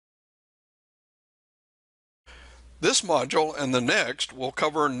This module and the next will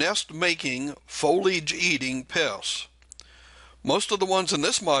cover nest-making, foliage-eating pests. Most of the ones in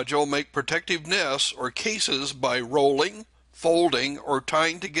this module make protective nests or cases by rolling, folding, or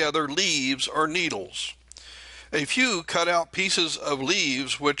tying together leaves or needles. A few cut out pieces of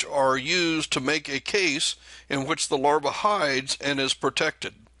leaves which are used to make a case in which the larva hides and is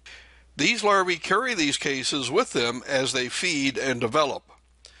protected. These larvae carry these cases with them as they feed and develop.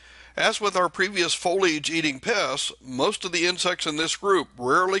 As with our previous foliage-eating pests, most of the insects in this group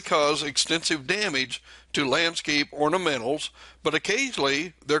rarely cause extensive damage to landscape ornamentals, but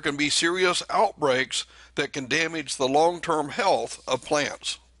occasionally there can be serious outbreaks that can damage the long-term health of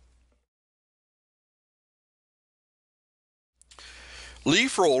plants.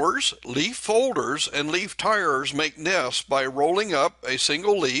 Leaf rollers, leaf folders, and leaf tirers make nests by rolling up a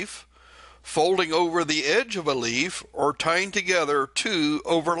single leaf, folding over the edge of a leaf, or tying together two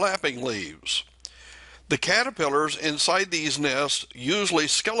overlapping leaves. The caterpillars inside these nests usually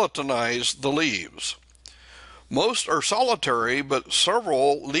skeletonize the leaves. Most are solitary, but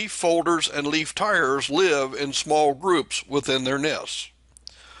several leaf folders and leaf tirers live in small groups within their nests.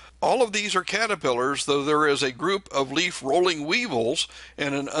 All of these are caterpillars, though there is a group of leaf-rolling weevils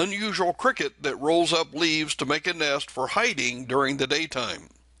and an unusual cricket that rolls up leaves to make a nest for hiding during the daytime.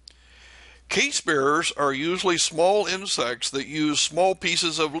 Case bearers are usually small insects that use small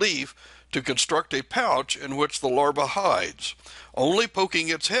pieces of leaf to construct a pouch in which the larva hides, only poking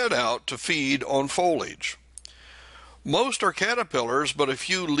its head out to feed on foliage. Most are caterpillars, but a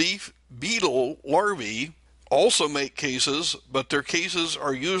few leaf beetle larvae also make cases, but their cases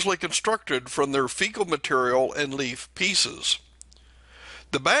are usually constructed from their fecal material and leaf pieces.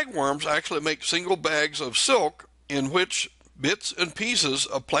 The bagworms actually make single bags of silk in which bits and pieces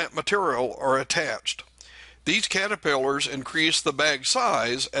of plant material are attached. These caterpillars increase the bag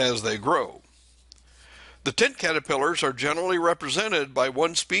size as they grow. The tent caterpillars are generally represented by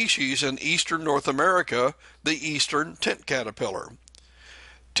one species in eastern North America, the eastern tent caterpillar.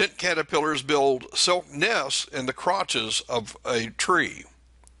 Tent caterpillars build silk nests in the crotches of a tree.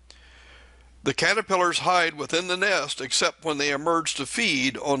 The caterpillars hide within the nest except when they emerge to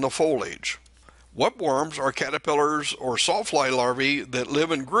feed on the foliage. Webworms are caterpillars or sawfly larvae that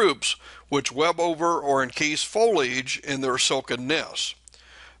live in groups which web over or encase foliage in their silken nests.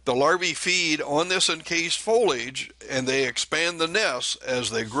 The larvae feed on this encased foliage and they expand the nests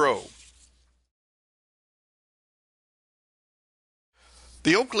as they grow.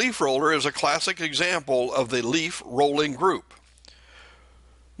 The oak leaf roller is a classic example of the leaf rolling group.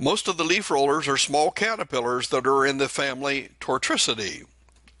 Most of the leaf rollers are small caterpillars that are in the family Tortricidae.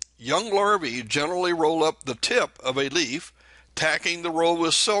 Young larvae generally roll up the tip of a leaf, tacking the roll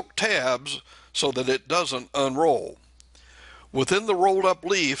with silk tabs so that it doesn't unroll. Within the rolled up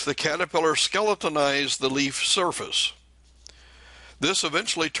leaf, the caterpillar skeletonizes the leaf surface. This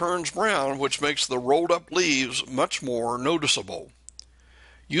eventually turns brown, which makes the rolled up leaves much more noticeable.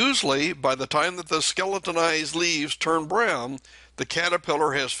 Usually, by the time that the skeletonized leaves turn brown, the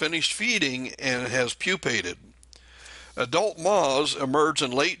caterpillar has finished feeding and has pupated. Adult moths emerge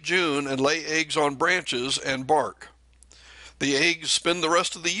in late June and lay eggs on branches and bark. The eggs spend the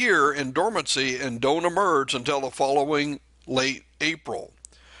rest of the year in dormancy and don't emerge until the following late April.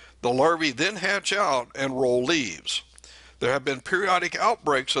 The larvae then hatch out and roll leaves. There have been periodic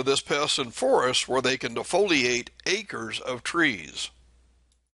outbreaks of this pest in forests where they can defoliate acres of trees.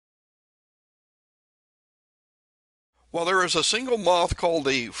 While there is a single moth called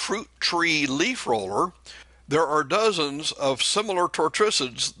the fruit tree leaf roller, there are dozens of similar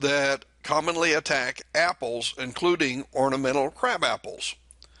tortricids that commonly attack apples, including ornamental crabapples.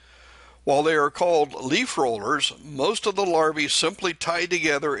 While they are called leaf rollers, most of the larvae simply tie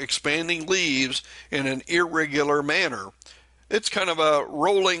together expanding leaves in an irregular manner. It's kind of a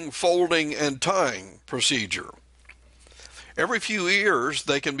rolling, folding, and tying procedure. Every few years,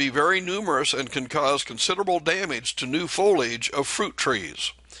 they can be very numerous and can cause considerable damage to new foliage of fruit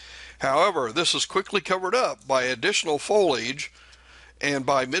trees. However, this is quickly covered up by additional foliage, and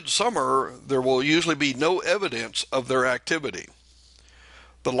by midsummer, there will usually be no evidence of their activity.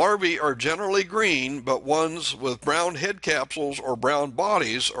 The larvae are generally green, but ones with brown head capsules or brown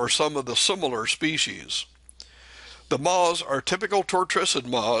bodies are some of the similar species. The moths are typical tortricid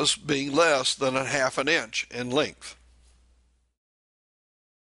moths, being less than a half an inch in length.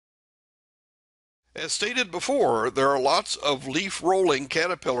 As stated before, there are lots of leaf-rolling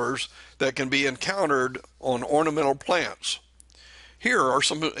caterpillars that can be encountered on ornamental plants. Here are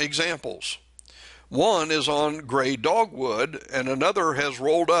some examples. One is on gray dogwood, and another has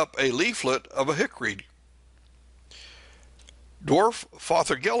rolled up a leaflet of a hickory. Dwarf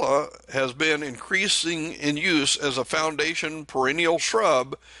Fothergilla has been increasing in use as a foundation perennial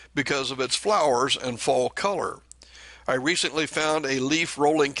shrub because of its flowers and fall color. I recently found a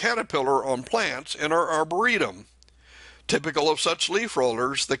leaf-rolling caterpillar on plants in our arboretum. Typical of such leaf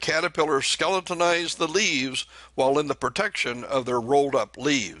rollers, the caterpillars skeletonize the leaves while in the protection of their rolled-up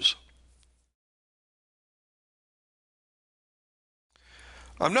leaves.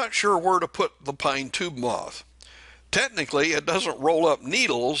 I'm not sure where to put the pine tube moth. Technically, it doesn't roll up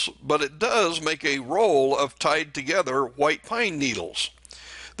needles, but it does make a roll of tied together white pine needles.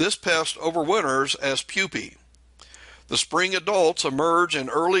 This pest overwinters as pupae. The spring adults emerge in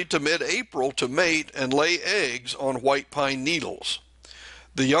early to mid-April to mate and lay eggs on white pine needles.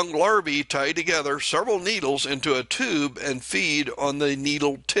 The young larvae tie together several needles into a tube and feed on the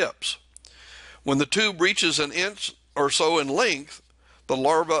needle tips. When the tube reaches an inch or so in length, the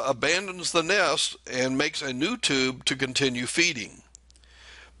larva abandons the nest and makes a new tube to continue feeding.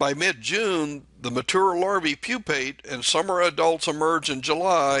 By mid-June, the mature larvae pupate and summer adults emerge in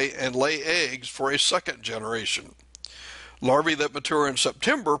July and lay eggs for a second generation. Larvae that mature in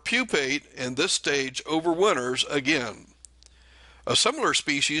September pupate, and this stage overwinters again. A similar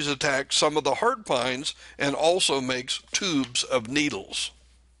species attacks some of the hard pines and also makes tubes of needles.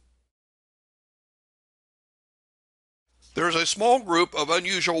 There is a small group of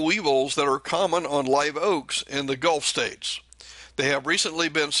unusual weevils that are common on live oaks in the Gulf states. They have recently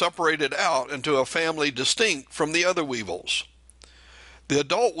been separated out into a family distinct from the other weevils. The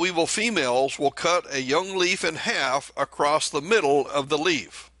adult weevil females will cut a young leaf in half across the middle of the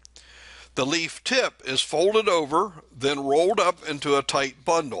leaf. The leaf tip is folded over, then rolled up into a tight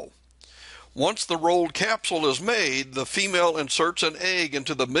bundle. Once the rolled capsule is made, the female inserts an egg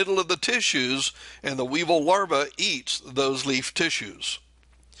into the middle of the tissues, and the weevil larva eats those leaf tissues.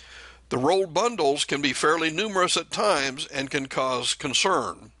 The rolled bundles can be fairly numerous at times and can cause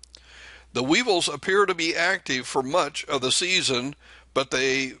concern. The weevils appear to be active for much of the season, but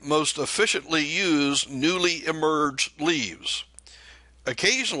they most efficiently use newly emerged leaves.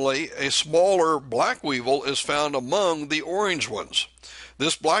 Occasionally, a smaller black weevil is found among the orange ones.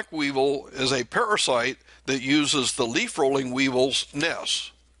 This black weevil is a parasite that uses the leaf-rolling weevil's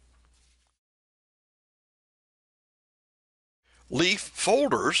nests. Leaf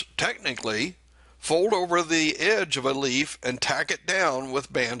folders, technically, fold over the edge of a leaf and tack it down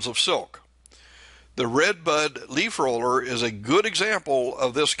with bands of silk. The redbud leaf roller is a good example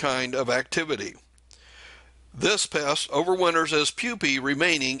of this kind of activity. This pest overwinters as pupae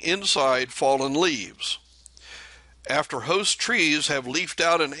remaining inside fallen leaves. After host trees have leafed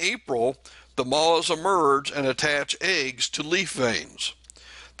out in April, the moths emerge and attach eggs to leaf veins.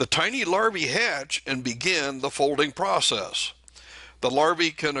 The tiny larvae hatch and begin the folding process. The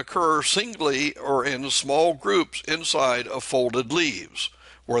larvae can occur singly or in small groups inside of folded leaves,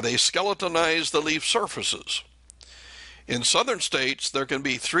 where they skeletonize the leaf surfaces. In southern states, there can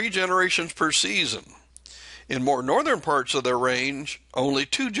be 3 generations per season. In more northern parts of their range, only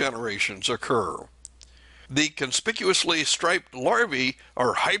 2 generations occur. The conspicuously striped larvae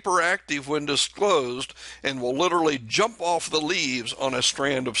are hyperactive when disclosed and will literally jump off the leaves on a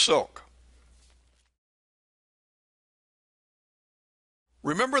strand of silk.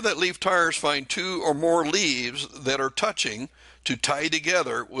 Remember that leaf tires find 2 or more leaves that are touching to tie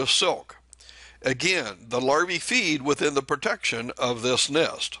together with silk. Again, the larvae feed within the protection of this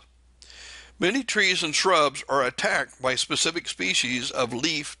nest. Many trees and shrubs are attacked by specific species of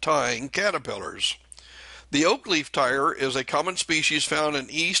leaf-tying caterpillars. The oak leaf tire is a common species found in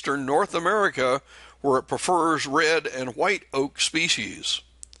eastern North America, where it prefers red and white oak species.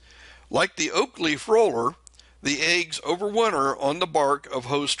 Like the oak leaf roller, the eggs overwinter on the bark of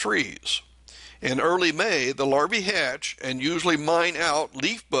host trees. In early May, the larvae hatch and usually mine out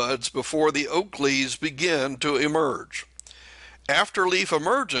leaf buds before the oak leaves begin to emerge. After leaf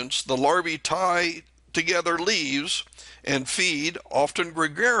emergence, the larvae tie together leaves and feed, often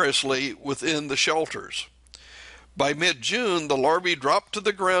gregariously, within the shelters. By mid-June, the larvae drop to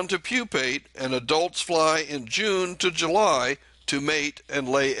the ground to pupate, and adults fly in June to July to mate and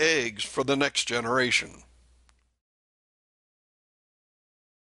lay eggs for the next generation.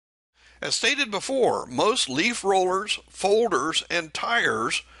 As stated before, most leaf rollers, folders, and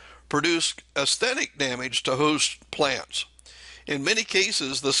tires produce aesthetic damage to host plants. In many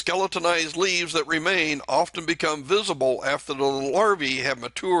cases, the skeletonized leaves that remain often become visible after the larvae have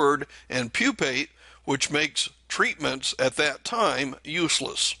matured and pupate, which makes treatments at that time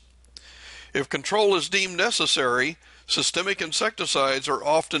useless. If control is deemed necessary, systemic insecticides are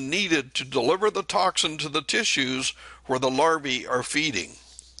often needed to deliver the toxin to the tissues where the larvae are feeding.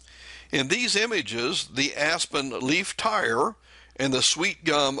 In these images, the aspen leaf tire and the sweet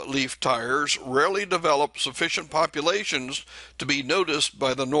gum leaf tires rarely develop sufficient populations to be noticed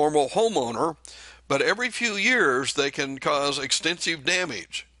by the normal homeowner, but every few years they can cause extensive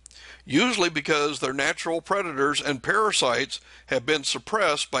damage, usually because their natural predators and parasites have been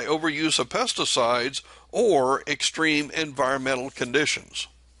suppressed by overuse of pesticides or extreme environmental conditions.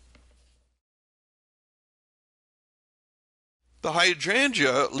 The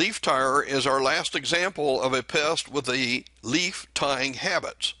hydrangea leaf tire is our last example of a pest with a leaf tying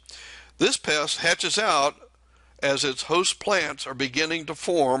habits. This pest hatches out as its host plants are beginning to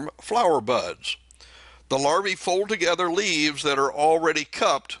form flower buds. The larvae fold together leaves that are already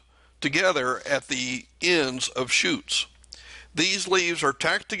cupped together at the ends of shoots. These leaves are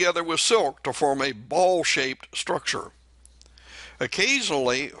tacked together with silk to form a ball-shaped structure.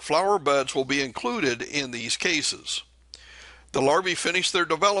 Occasionally, flower buds will be included in these cases. The larvae finish their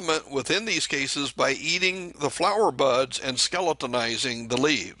development within these cases by eating the flower buds and skeletonizing the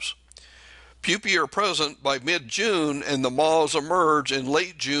leaves. Pupae are present by mid-June, and the moths emerge in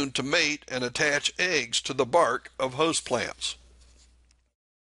late June to mate and attach eggs to the bark of host plants.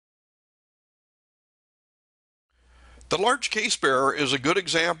 The large case-bearer is a good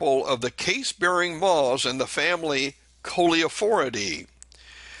example of the case-bearing moths in the family Coleophoridae.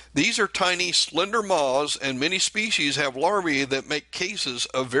 These are tiny, slender moths, and many species have larvae that make cases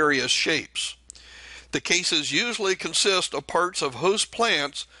of various shapes. The cases usually consist of parts of host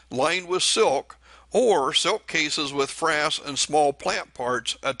plants lined with silk, or silk cases with frass and small plant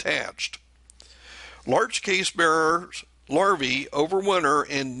parts attached. Large case-bearers larvae overwinter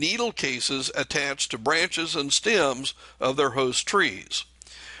in needle cases attached to branches and stems of their host trees.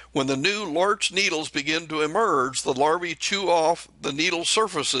 When the new larch needles begin to emerge, the larvae chew off the needle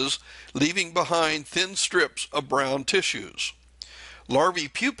surfaces, leaving behind thin strips of brown tissues. Larvae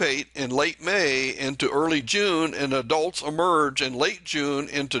pupate in late May into early June, and adults emerge in late June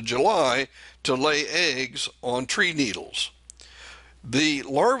into July to lay eggs on tree needles. The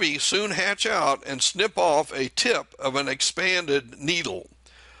larvae soon hatch out and snip off a tip of an expanded needle,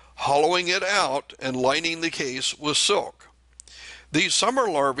 hollowing it out and lining the case with silk. These summer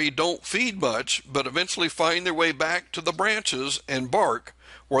larvae don't feed much, but eventually find their way back to the branches and bark,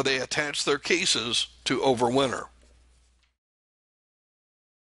 where they attach their cases to overwinter.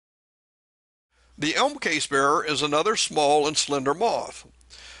 The elm case-bearer is another small and slender moth.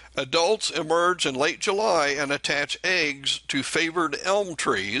 Adults emerge in late July and attach eggs to favored elm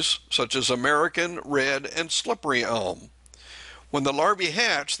trees, such as American, red, and slippery elm. When the larvae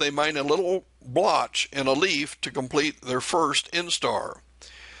hatch, they mine a little blotch in a leaf to complete their first instar.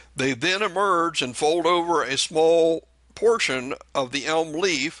 They then emerge and fold over a small portion of the elm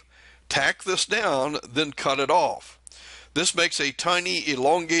leaf, tack this down, then cut it off. This makes a tiny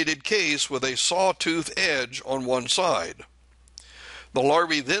elongated case with a sawtooth edge on one side. The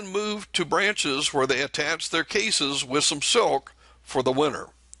larvae then move to branches where they attach their cases with some silk for the winter.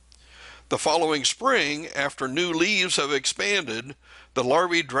 The following spring, after new leaves have expanded, the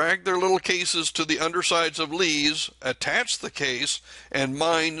larvae drag their little cases to the undersides of leaves, attach the case, and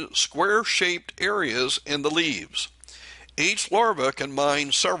mine square-shaped areas in the leaves. Each larva can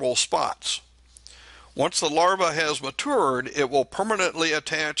mine several spots. Once the larva has matured, it will permanently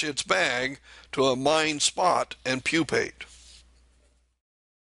attach its bag to a mined spot and pupate.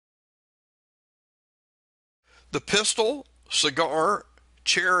 The pistil, cigar,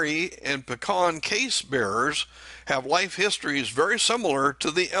 cherry, and pecan case bearers have life histories very similar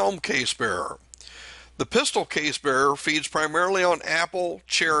to the elm case bearer. The pistil case bearer feeds primarily on apple,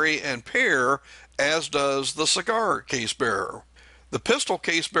 cherry, and pear, as does the cigar case bearer. The pistil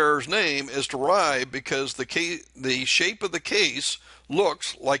case bearer's name is derived because the shape of the case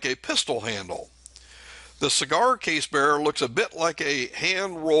looks like a pistol handle. The cigar case bearer looks a bit like a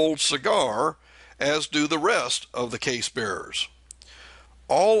hand-rolled cigar, as do the rest of the case bearers.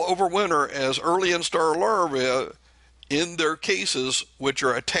 All overwinter as early instar larvae in their cases, which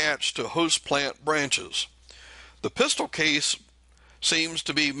are attached to host plant branches. The pistil case seems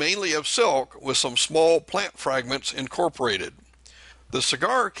to be mainly of silk with some small plant fragments incorporated. The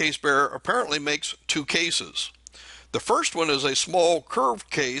cigar case bearer apparently makes two cases. The first one is a small curved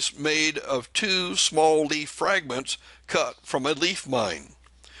case made of two small leaf fragments cut from a leaf mine.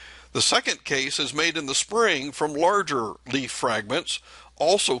 The second case is made in the spring from larger leaf fragments,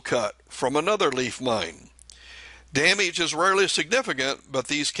 also cut from another leaf mine. Damage is rarely significant, but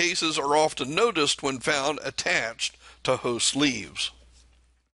these cases are often noticed when found attached to host leaves.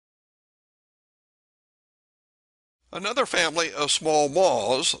 Another family of small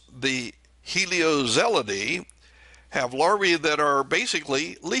moths, the Heliozelidae, have larvae that are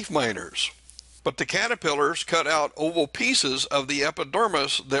basically leaf miners. But the caterpillars cut out oval pieces of the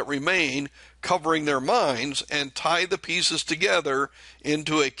epidermis that remain, covering their minds, and tie the pieces together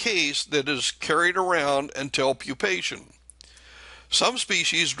into a case that is carried around until pupation. Some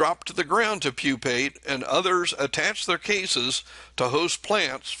species drop to the ground to pupate, and others attach their cases to host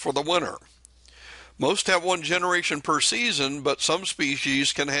plants for the winter. Most have one generation per season, but some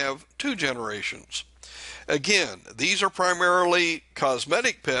species can have 2 generations. Again, these are primarily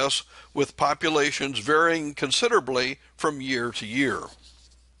cosmetic pests, with populations varying considerably from year to year.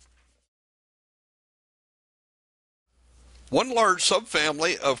 One large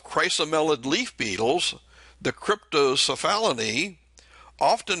subfamily of chrysomelid leaf beetles, the Cryptocephalinae,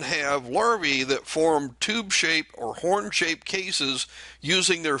 often have larvae that form tube-shaped or horn-shaped cases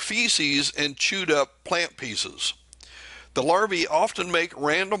using their feces and chewed-up plant pieces. The larvae often make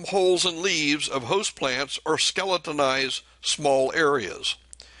random holes in leaves of host plants or skeletonize small areas.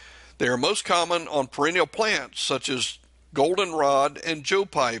 They are most common on perennial plants such as goldenrod and Joe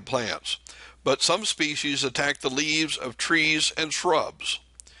Pye plants, but some species attack the leaves of trees and shrubs.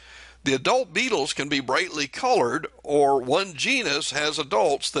 The adult beetles can be brightly colored, or one genus has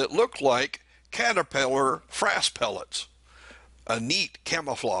adults that look like caterpillar frass pellets. A neat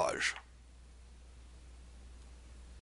camouflage.